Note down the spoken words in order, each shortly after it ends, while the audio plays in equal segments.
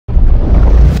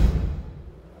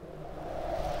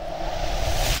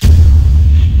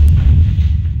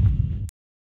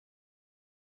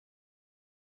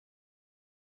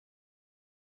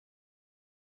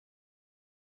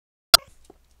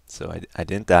So I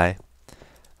didn't die.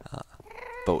 Uh,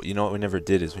 but you know what we never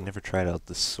did is we never tried out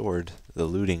the sword, the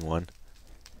looting one.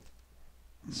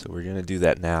 So we're gonna do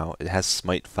that now. It has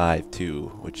Smite 5 too,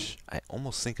 which I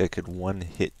almost think I could one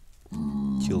hit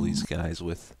kill these guys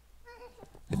with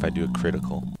if I do a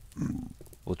critical.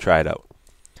 We'll try it out.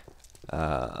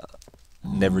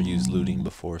 Never used looting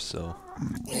before, so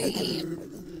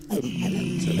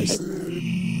it's at least,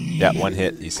 yeah, one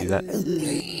hit. You see that?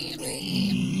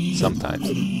 Sometimes,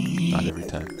 not every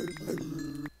time.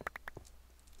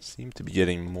 Seem to be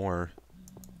getting more.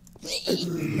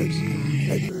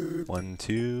 One,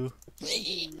 two.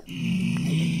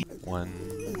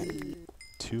 1,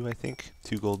 2, I think.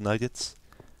 2 gold nuggets.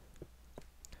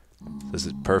 This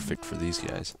is perfect for these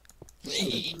guys.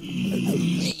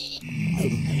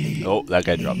 Oh, that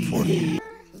guy dropped 4.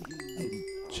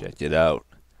 Check it out.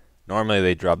 Normally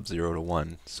they drop 0 to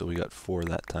 1, so we got 4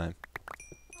 that time.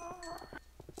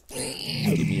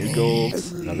 Give me your gold.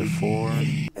 Another 4.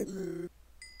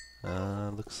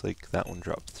 Looks like that one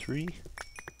dropped 3.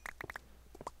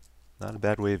 Not a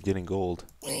bad way of getting gold.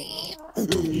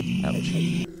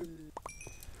 Ouch.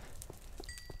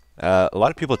 A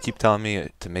lot of people keep telling me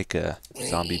to make a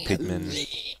zombie pigman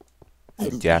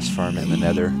gas farm in the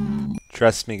nether.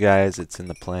 Trust me guys, it's in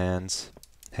the plans.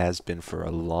 Has been for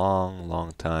a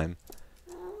long time.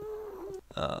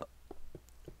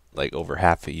 Like over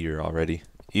half a year already.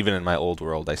 Even in my old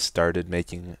world I started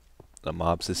making a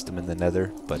mob system in the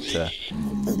nether, but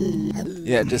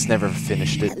yeah, just never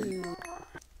finished it.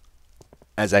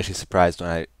 I was actually surprised when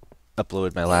I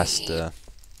uploaded my last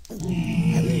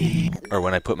or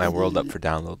when I put my world up for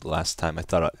download the last time. I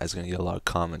thought I was going to get a lot of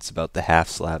comments about the half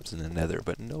slabs in the nether,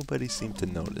 but nobody seemed to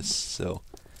notice, so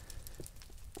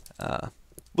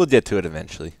we'll get to it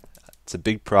eventually. It's a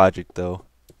big project though.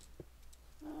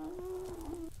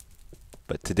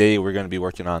 But today we're going to be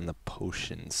working on the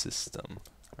potion system,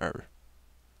 or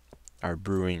our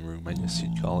brewing room, I guess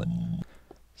you'd call it.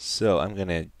 So I'm going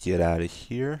to get out of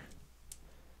here.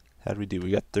 How do we do?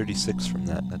 We got 36 from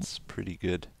that. That's pretty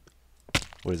good.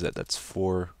 What is that? That's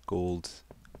 4 gold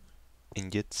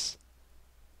ingots.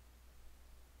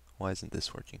 Why isn't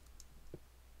this working?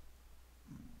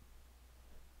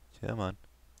 Come on.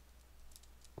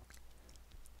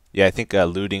 Yeah, I think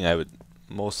looting I would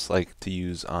most like to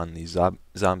use on the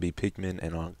zombie pigmen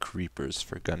and on creepers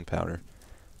for gunpowder.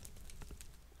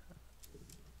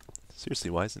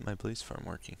 Seriously, why isn't my blaze farm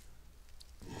working?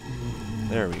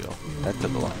 There we go. That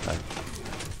took a long time.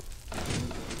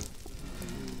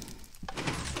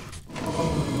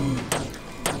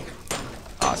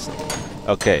 Awesome.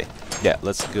 Okay, yeah,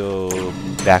 let's go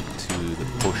back to the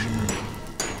potion room.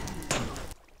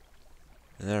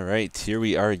 Alright, here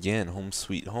we are again. Home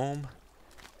sweet home.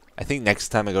 I think next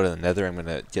time I go to the nether, I'm going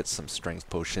to get some strength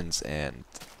potions and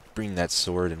bring that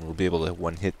sword, and we'll be able to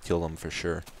one-hit kill them for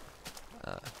sure.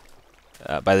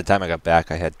 By the time I got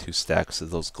back, I had 2 stacks of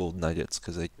those gold nuggets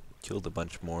because I killed a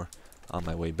bunch more on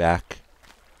my way back.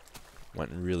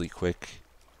 Went really quick.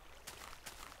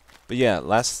 But yeah,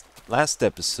 last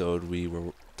episode we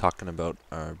were talking about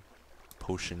our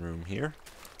potion room here.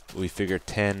 We figured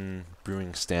 10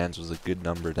 brewing stands was a good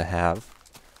number to have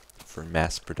for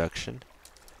mass production.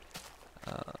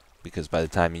 Because by the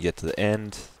time you get to the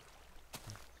end,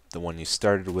 the one you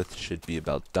started with should be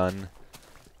about done.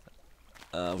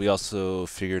 We also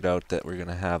figured out that we're going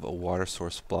to have a water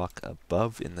source block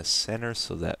above in the center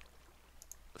so that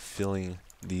filling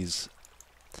these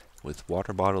with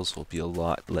water bottles will be a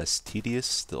lot less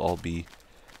tedious. They'll all be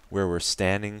where we're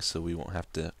standing, so we won't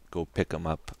have to go pick them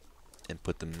up and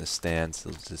put them in the stands.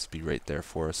 They'll just be right there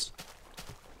for us.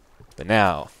 But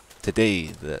now, today,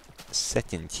 the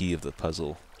second key of the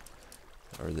puzzle,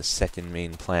 or the second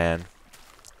main plan.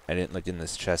 I didn't look in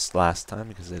this chest last time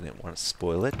because I didn't want to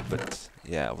spoil it, but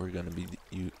yeah, we're gonna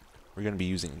be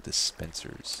using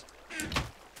dispensers.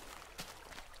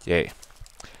 Okay,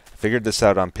 figured this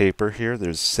out on paper here.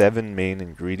 There's 7 main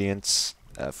ingredients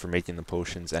for making the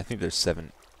potions. I think there's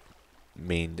 7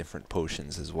 main different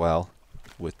potions as well,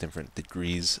 with different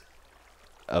degrees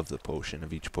of the potion,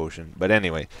 of each potion. But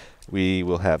anyway, we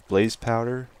will have blaze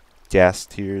powder, gas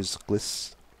tears,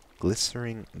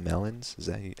 glycerine melons, is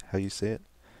that how you say it?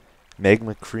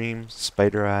 Magma cream,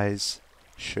 spider eyes,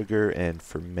 sugar, and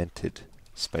fermented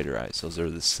spider eyes. Those are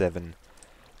the 7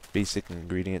 basic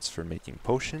ingredients for making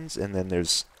potions. And then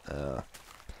there's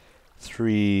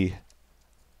 3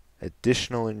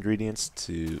 additional ingredients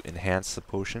to enhance the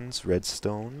potions: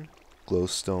 redstone,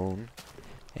 glowstone,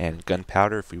 and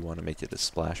gunpowder if we want to make it a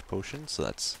splash potion. So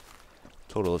that's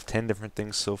a total of 10 different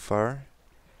things so far.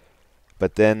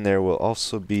 But then there will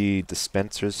also be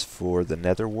dispensers for the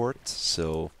nether wart.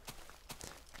 So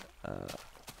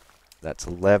That's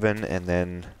 11, and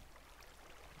then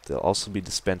there'll also be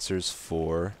dispensers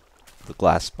for the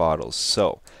glass bottles.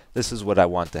 So this is what I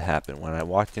want to happen. When I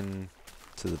walk in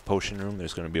to the potion room,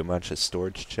 there's going to be a bunch of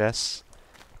storage chests.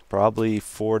 Probably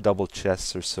 4 double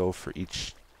chests or so for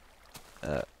each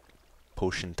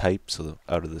potion type. So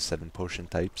out of the 7 potion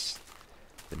types,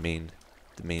 the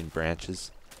main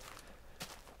branches.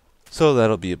 So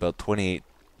that'll be about 28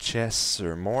 chests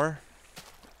or more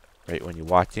right when you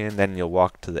walk in. Then you'll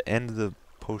walk to the end of the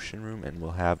potion room and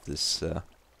we'll have this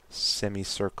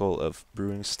semicircle of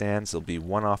brewing stands. There'll be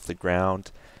one off the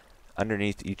ground.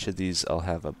 Underneath each of these I'll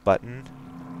have a button.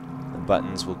 The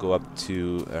buttons will go up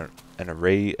to an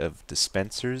array of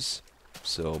dispensers.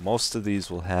 So most of these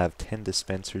will have 10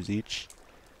 dispensers each.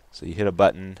 So you hit a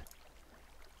button,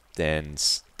 then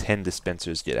 10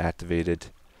 dispensers get activated,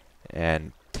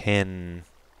 and 10,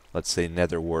 let's say,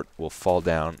 nether wart will fall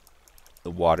down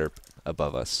the water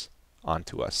above us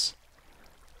onto us.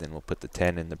 Then we'll put the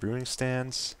 10 in the brewing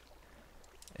stands,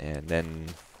 and then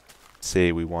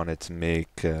say we wanted to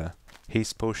make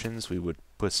haste potions, we would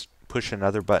push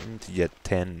another button to get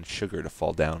 10 sugar to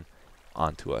fall down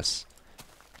onto us.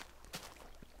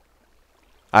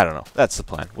 I don't know. That's the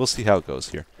plan. We'll see how it goes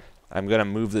here. I'm going to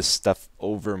move this stuff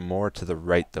over more to the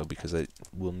right, though, because I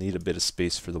will need a bit of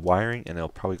space for the wiring, and it'll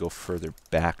probably go further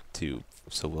back, too.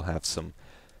 So we'll have some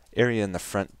area in the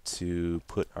front to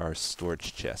put our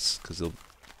storage chests, because there'll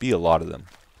be a lot of them.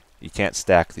 You can't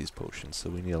stack these potions, so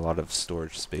we need a lot of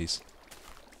storage space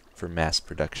for mass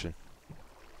production.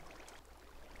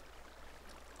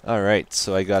 Alright,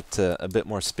 so I got a bit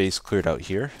more space cleared out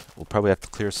here. We'll probably have to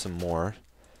clear some more.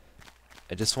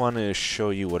 I just want to show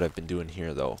you what I've been doing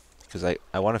here, though, because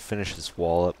I want to finish this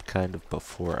wall up kind of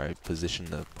before I position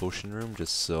the potion room,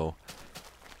 just so,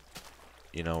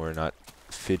 you know, we're not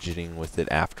fidgeting with it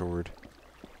afterward.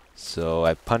 So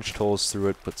I punched holes through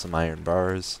it, put some iron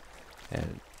bars,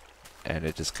 and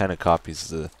it just kind of copies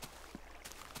the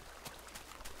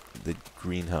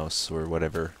greenhouse or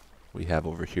whatever we have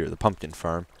over here, the pumpkin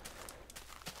farm.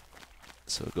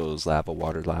 So it goes lava,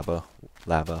 water, lava,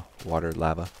 lava, water,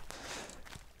 lava.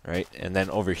 Right, and then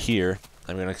over here,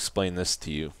 I'm going to explain this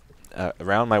to you.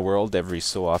 Around my world, every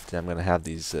so often, I'm going to have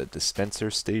these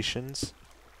dispenser stations,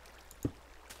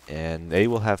 and they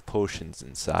will have potions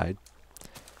inside.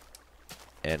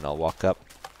 And I'll walk up,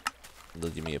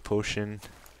 they'll give me a potion,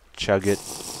 chug it,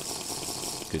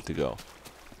 good to go.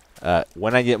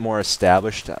 When I get more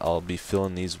established, I'll be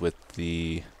filling these with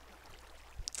the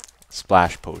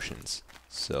splash potions.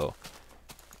 So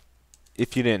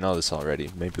if you didn't know this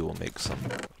already, maybe we'll make some,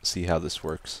 see how this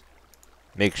works.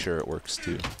 Make sure it works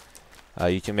too.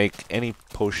 You can make any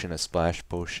potion a splash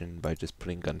potion by just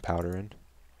putting gunpowder in.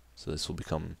 So this will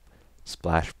become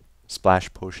splash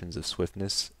potions of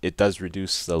swiftness. It does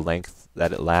reduce the length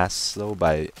that it lasts, though,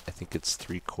 by I think it's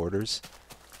 3/4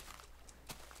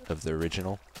 of the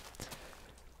original.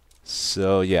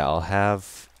 So yeah, I'll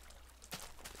have,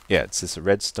 yeah, it's just a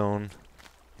redstone,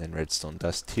 then redstone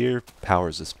dust here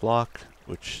powers this block,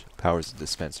 which powers the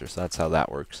dispenser. So that's how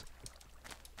that works.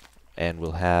 And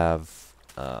we'll have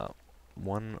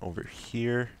one over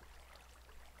here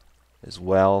as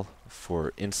well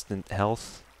for instant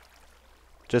health.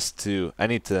 Just to, I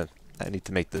need to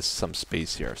make this some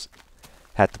space here.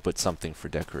 Had to put something for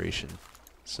decoration.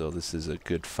 So this is a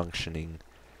good functioning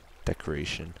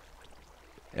decoration.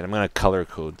 And I'm going to color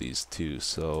code these too.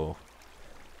 So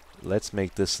let's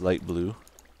make this light blue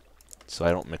so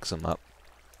I don't mix them up.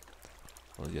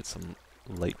 We'll get some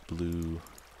light blue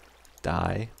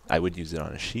dye. I would use it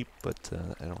on a sheep, but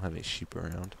I don't have any sheep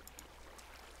around.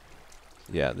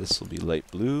 Yeah, this will be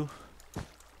light blue.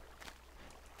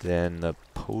 Then the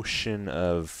potion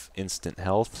of instant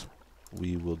health,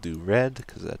 we will do red,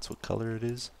 because that's what color it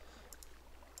is.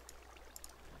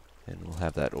 And we'll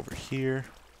have that over here.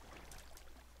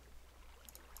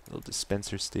 Little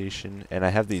dispenser station. And I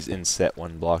have these inset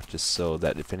 1 block just so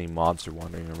that if any mobs are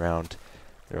wandering around,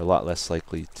 they're a lot less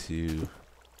likely to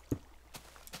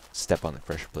step on the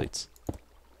pressure plates.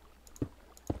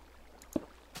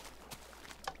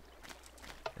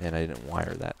 And I didn't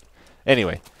wire that.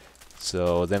 Anyway,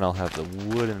 so then I'll have the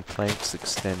wooden planks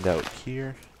extend out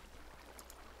here.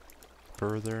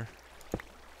 Further.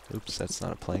 Oops, that's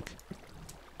not a plank.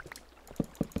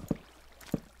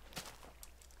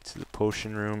 To the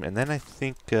potion room. And then I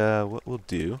think what we'll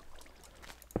do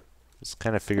is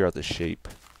kind of figure out the shape.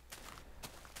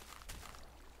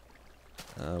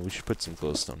 We should put some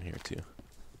glowstone here too,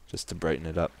 just to brighten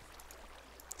it up.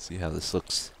 See how this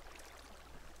looks.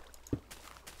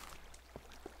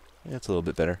 Yeah, it's a little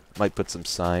bit better. Might put some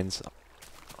signs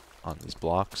on these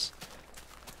blocks.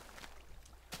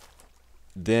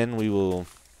 then we will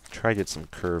try to get some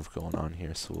curve going on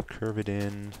here. So we'll curve it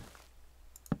in,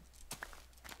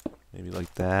 maybe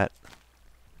like that.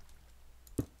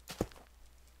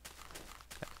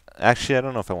 Actually, I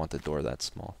don't know if I want the door that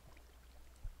small.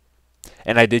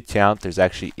 And I did count, there's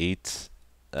actually 8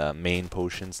 main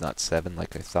potions, not 7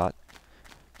 like I thought.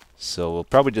 So we'll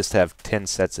probably just have 10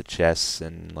 sets of chests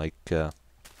and like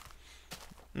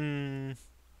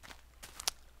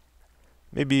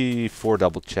maybe 4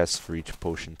 double chests for each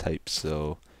potion type.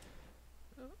 So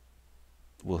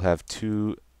we'll have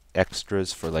 2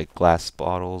 extras for like glass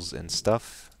bottles and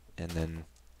stuff, and then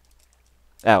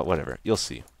whatever. You'll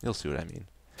see what I mean.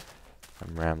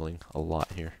 I'm rambling a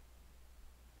lot here.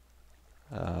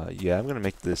 Yeah, I'm gonna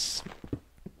make this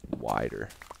wider.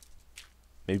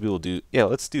 Maybe we'll do, yeah,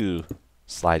 let's do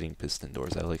sliding piston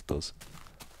doors. I like those.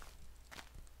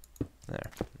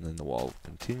 There. And then the wall will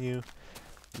continue.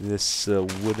 This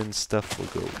wooden stuff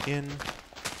will go in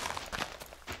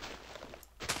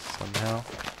somehow.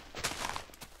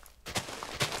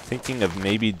 Thinking of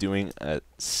maybe doing a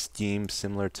scheme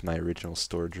similar to my original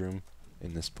storage room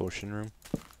in this potion room.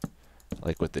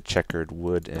 Like with the checkered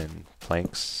wood and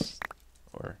planks,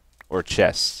 or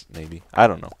chests, maybe. I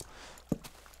don't know.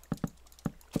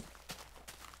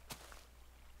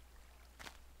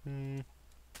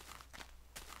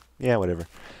 Yeah, whatever.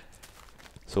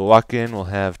 So we'll walk in, we'll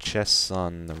have chests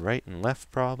on the right and left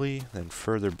probably. Then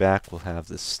further back we'll have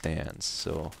the stands.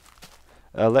 So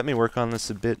let me work on this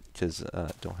a bit, because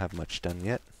I don't have much done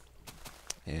yet.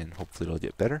 And hopefully it'll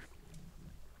get better.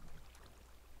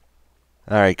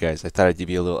 Alright guys, I thought I'd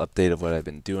give you a little update of what I've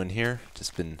been doing here.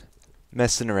 Just been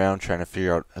messing around trying to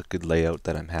figure out a good layout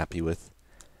that I'm happy with.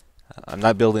 I'm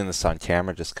not building this on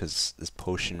camera just because this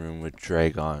potion room would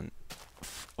drag on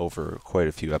over quite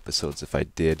a few episodes if I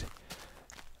did.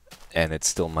 And it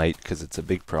still might because it's a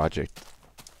big project.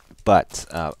 But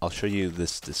I'll show you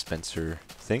this dispenser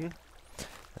thing.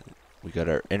 We got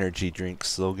our energy drink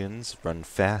slogans: run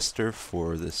faster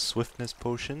for the swiftness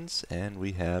potions, and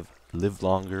we have live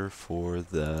longer for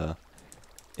the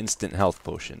instant health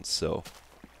potions. So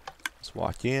just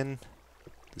walk in,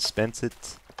 dispense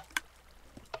it.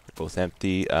 They're both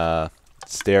empty.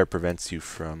 Stair prevents you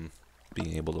from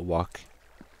being able to walk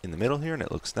in the middle here, and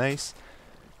it looks nice.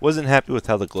 Wasn't happy with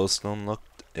how the glowstone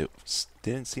looked. It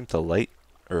didn't seem to light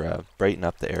or brighten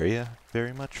up the area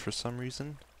very much for some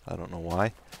reason. I don't know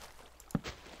why.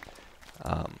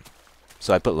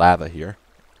 So I put lava here,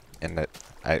 and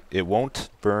it won't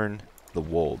burn the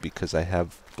wool because I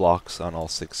have blocks on all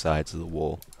 6 sides of the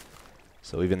wool.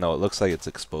 So even though it looks like it's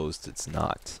exposed, it's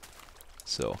not.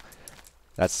 So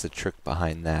that's the trick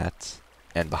behind that.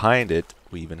 And behind it,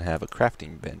 we even have a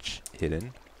crafting bench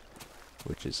hidden,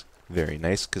 which is very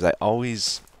nice because I'm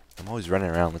always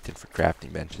running around looking for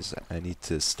crafting benches. I need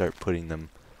to start putting them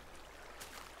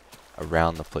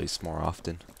around the place more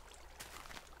often.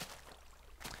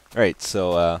 Alright,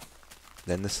 so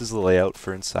then this is the layout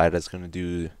for inside. I was going to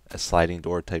do a sliding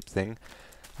door type thing.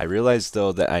 I realized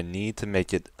though that I need to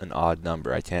make it an odd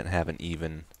number. I can't have an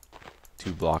even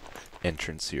 2-block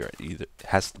entrance here. It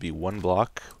has to be 1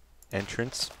 block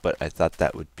entrance, but I thought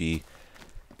that would be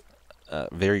a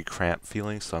very cramped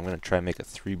feeling, so I'm going to try and make a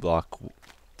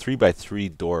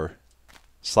 3x3 door,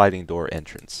 sliding door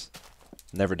entrance.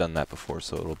 Never done that before,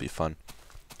 so it'll be fun.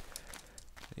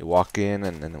 You walk in,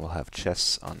 and then we'll have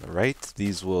chests on the right.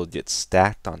 These will get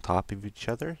stacked on top of each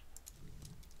other.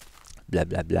 Blah,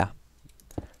 blah, blah.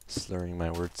 Slurring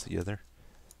my words together.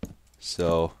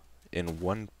 So, in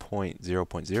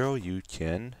 1.0.0, you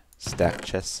can stack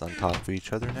chests on top of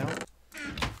each other now,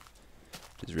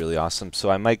 which is really awesome.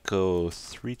 So I might go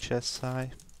 3 chests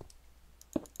high.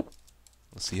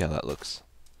 We'll see how that looks.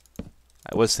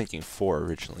 I was thinking 4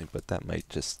 originally, but that might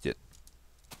just get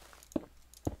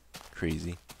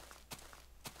crazy.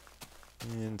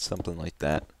 And something like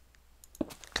that.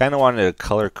 Kind of wanted to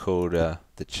color code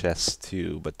the chests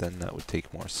too, but then that would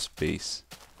take more space.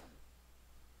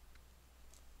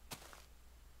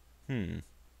 I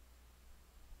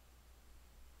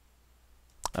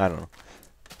don't know.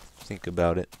 Think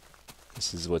about it.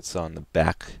 This is what's on the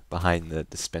back behind the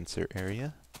dispenser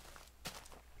area.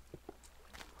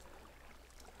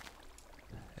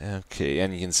 Okay,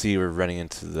 and you can see we're running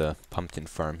into the pumpkin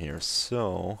farm here,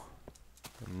 so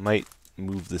I might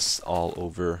move this all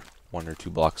over 1 or 2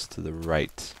 blocks to the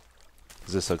right,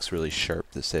 because this looks really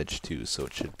sharp, this edge too, so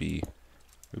it should be,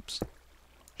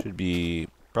 should be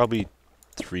probably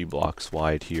 3 blocks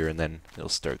wide here, and then it'll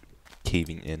start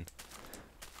caving in.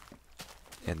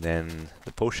 And then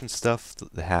the potion stuff,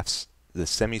 the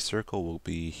semicircle will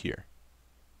be here,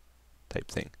 type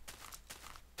thing.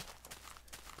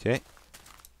 Okay.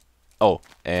 Oh,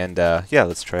 and yeah,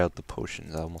 let's try out the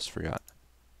potions. I almost forgot.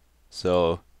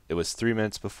 So it was 3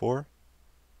 minutes before.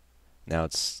 Now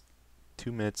it's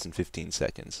 2 minutes and 15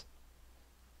 seconds.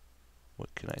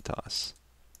 What can I toss?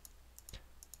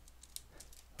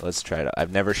 Let's try it out.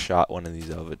 I've never shot one of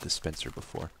these out of a dispenser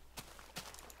before.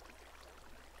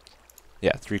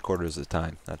 Yeah, 3/4 of the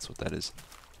time. That's what that is.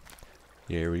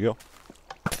 Here we go.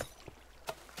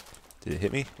 Did it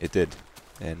hit me? It did.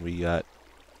 And we got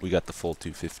the full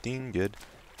 215. Good.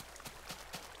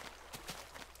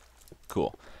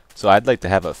 Cool. So I'd like to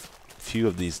have a few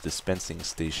of these dispensing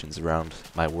stations around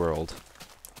my world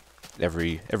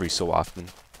every so often,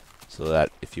 so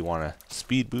that if you want a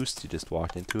speed boost, you just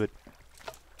walk into it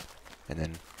and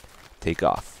then take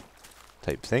off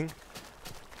type thing.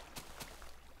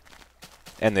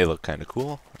 And they look kind of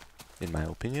cool, in my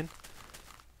opinion.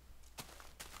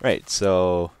 Right,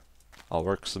 so I'll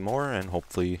work some more and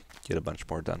hopefully get a bunch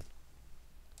more done.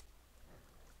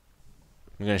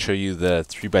 I'm going to show you the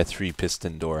 3x3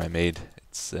 piston door I made.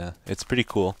 It's pretty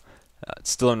cool.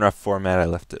 It's still in rough format. I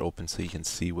left it open so you can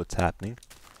see what's happening.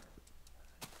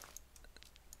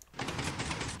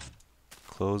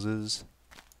 Closes.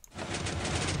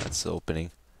 That's the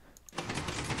opening.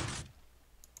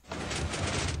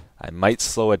 I might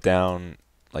slow it down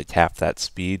like half that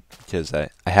speed because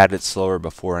I had it slower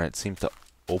before and it seemed to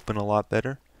open a lot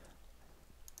better.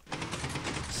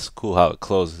 It's cool how it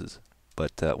closes,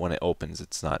 but when it opens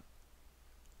it's not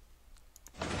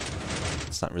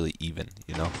really even,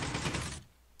 you know.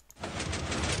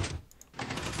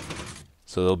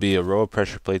 So there'll be a row of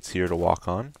pressure plates here to walk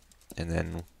on, and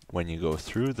then when you go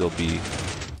through there'll be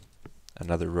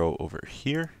another row over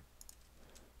here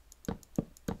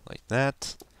like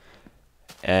that.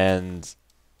 And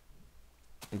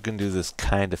I'm going to do this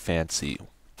kind of fancy.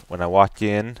 When I walk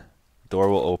in, door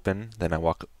will open, then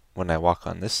when I walk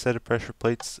on this set of pressure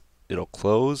plates, it'll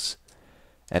close,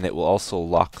 and it will also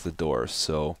lock the door.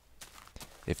 So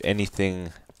if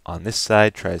anything on this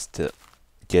side tries to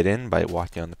get in by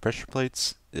walking on the pressure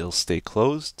plates, it'll stay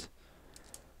closed.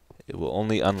 It will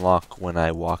only unlock when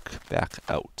I walk back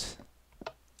out.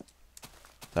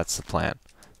 That's the plan.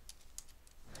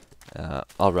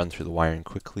 I'll run through the wiring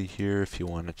quickly here if you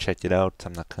want to check it out.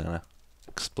 I'm not going to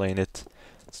explain it.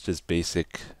 It's just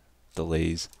basic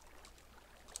delays.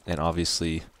 And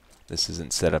obviously, this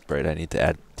isn't set up right. I need to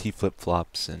add T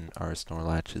flip-flops and RS NOR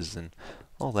latches and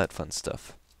all that fun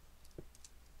stuff.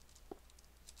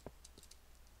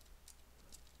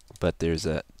 But there's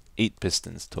 8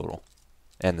 pistons total.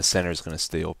 And the center is going to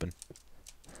stay open.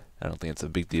 I don't think it's a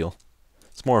big deal.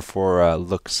 It's more for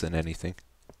looks than anything.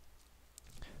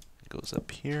 Goes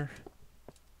up here,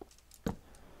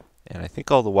 and I think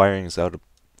all the wiring is out of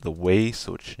the way,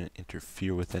 so it shouldn't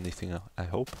interfere with anything, I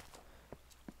hope.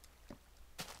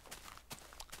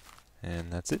 And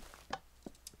that's it.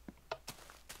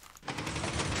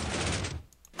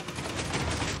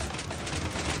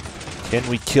 Can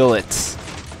we kill it?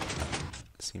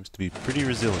 Seems to be pretty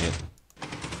resilient.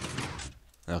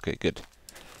 Okay, good.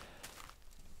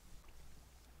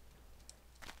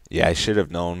 Yeah, I should have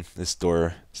known this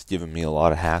door has given me a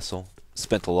lot of hassle.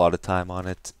 Spent a lot of time on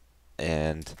it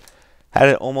and had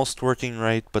it almost working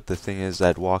right, but the thing is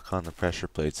I'd walk on the pressure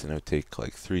plates and it would take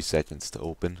like 3 seconds to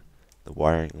open. The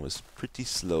wiring was pretty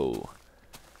slow.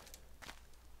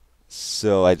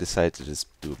 So I decided to just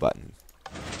do a button.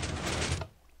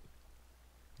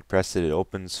 You press it, it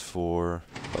opens for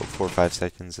about 4 or 5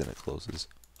 seconds and it closes.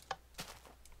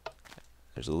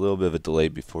 There's a little bit of a delay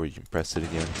before you can press it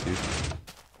again too.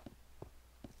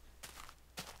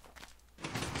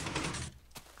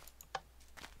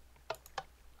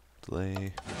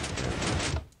 Delay.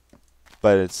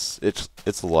 But it's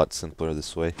a lot simpler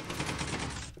this way.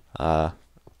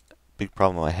 Big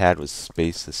problem I had was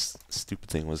space. This stupid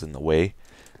thing was in the way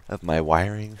of my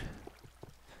wiring.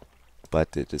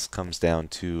 But it just comes down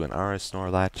to an RS NOR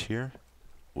latch here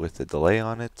with a delay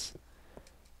on it.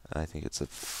 I think it's a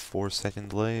 4-second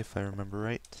delay if I remember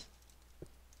right.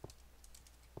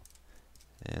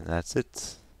 And that's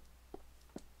it.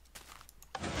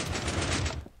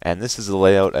 And this is the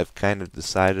layout I've kind of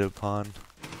decided upon.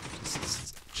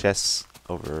 Just chests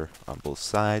over on both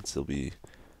sides. There'll be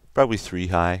probably 3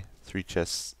 high, 3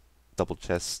 chests, double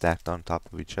chests stacked on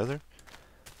top of each other.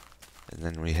 And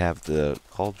then we have the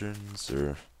cauldrons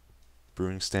or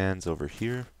brewing stands over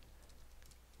here.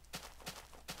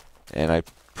 And I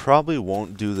probably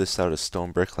won't do this out of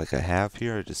stone brick like I have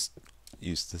here. I just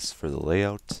use this for the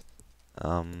layout.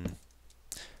 I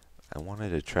wanted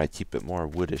to try to keep it more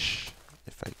woodish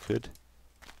if I could.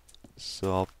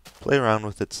 So I'll play around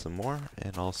with it some more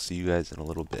and I'll see you guys in a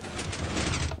little bit.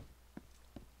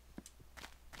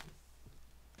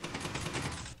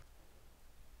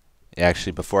 Yeah,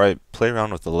 actually, before I play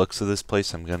around with the looks of this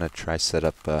place, I'm gonna try set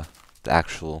up the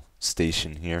actual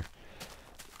station here.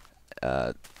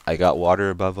 I got water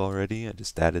above already. I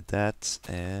just added that,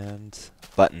 and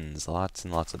buttons, lots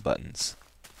and lots of buttons.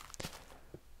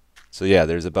 So yeah,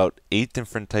 there's about 8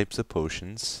 different types of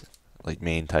potions, like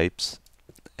main types,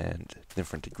 and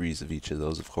different degrees of each of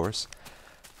those, of course.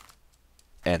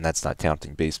 And that's not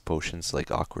counting base potions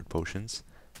like awkward potions.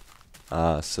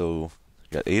 So we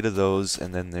got 8 of those,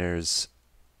 and then there's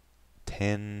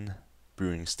 10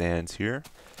 brewing stands here,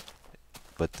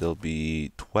 but there'll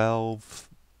be 12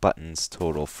 buttons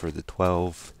total for the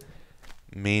 12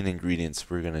 main ingredients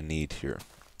we're gonna need here.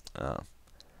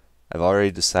 I've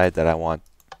already decided that I want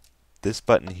this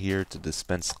button here to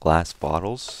dispense glass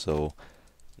bottles, so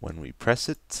when we press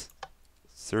it,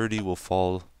 30 will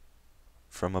fall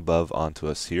from above onto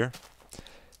us here,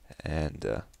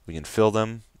 and we can fill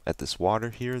them at this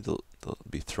water here. They'll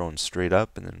be thrown straight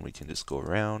up, and then we can just go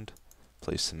around,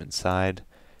 place them inside,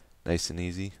 nice and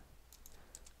easy.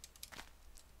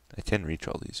 I can reach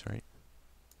all these, right?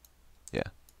 Yeah.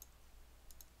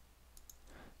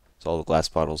 So all the glass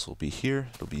bottles will be here.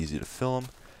 It'll be easy to fill them.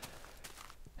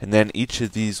 And then each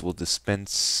of these will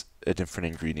dispense a different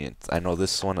ingredient. I know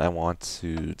this one I want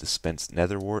to dispense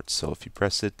netherwort, so if you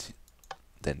press it,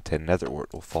 then 10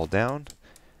 netherwort will fall down,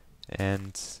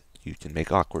 and you can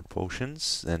make awkward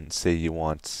potions. And say you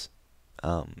want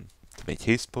to make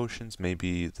haste potions,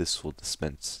 maybe this will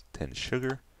dispense 10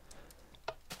 sugar.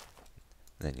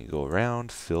 Then you go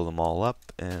around, fill them all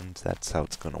up, and that's how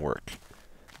it's going to work,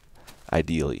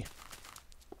 ideally.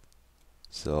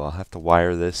 So I'll have to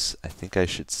wire this. I think I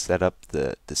should set up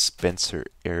the dispenser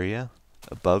area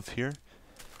above here.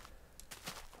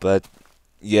 But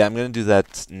yeah, I'm going to do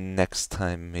that next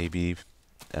time, maybe.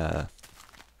 I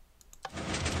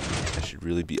should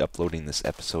really be uploading this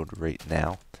episode right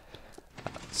now.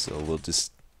 So we'll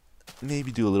just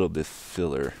maybe do a little bit of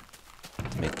filler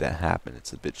to make that happen.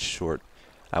 It's a bit short.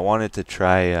 I wanted to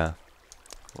try,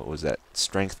 what was that?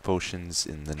 Strength potions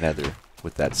in the nether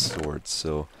with that sword,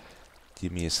 so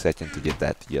give me a second to get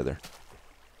that together.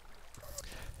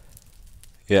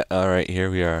 Yeah, alright, here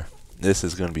we are. This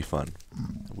is gonna be fun.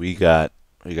 We got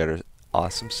our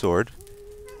awesome sword.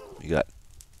 We got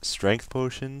strength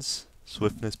potions,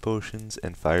 swiftness potions,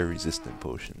 and fire resistant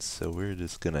potions. So we're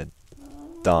just gonna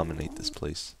dominate this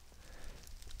place.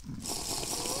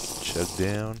 Chug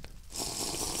down.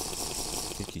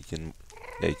 I think you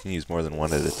can use more than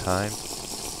one at a time.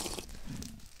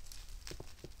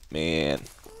 Man,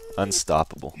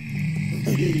 unstoppable.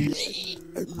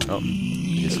 Oh,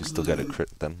 I guess we still gotta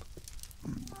crit them.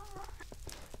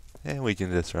 And we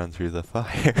can just run through the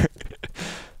fire.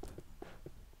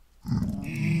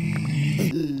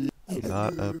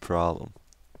 Not a problem.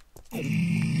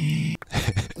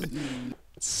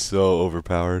 So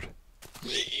overpowered.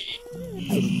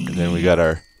 And then we got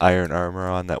our iron armor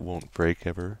on that won't break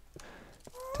ever.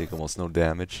 Take almost no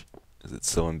damage, because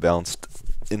it's so imbalanced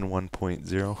in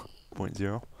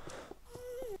 1.0.0.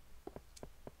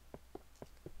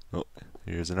 Oh,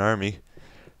 here's an army.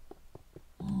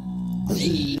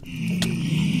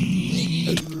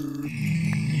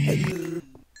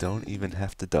 Don't even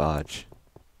have to dodge.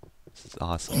 This is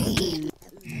awesome.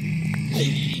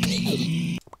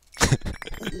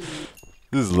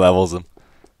 This levels him.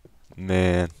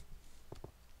 Man.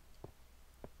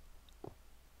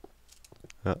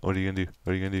 What are you gonna do?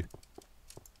 What are you gonna do?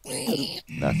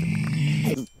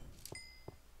 Nothing.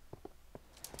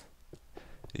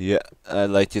 Yeah, I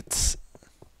like it.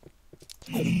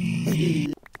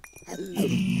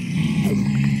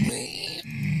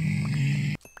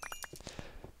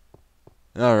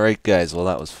 Alright guys, well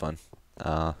that was fun.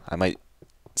 I might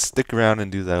stick around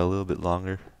and do that a little bit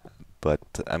longer, but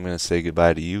I'm gonna say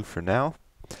goodbye to you for now.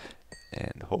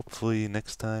 And hopefully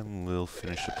next time we'll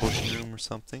finish a potion room or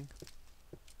something.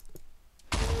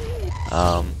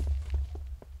 Am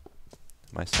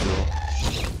I still...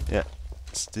 Yeah,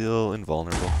 still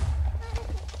invulnerable.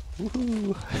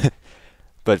 Woohoo!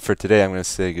 But for today I'm going to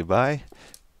say goodbye,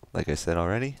 like I said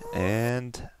already,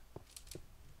 and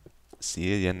see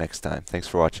you again next time. Thanks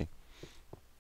for watching.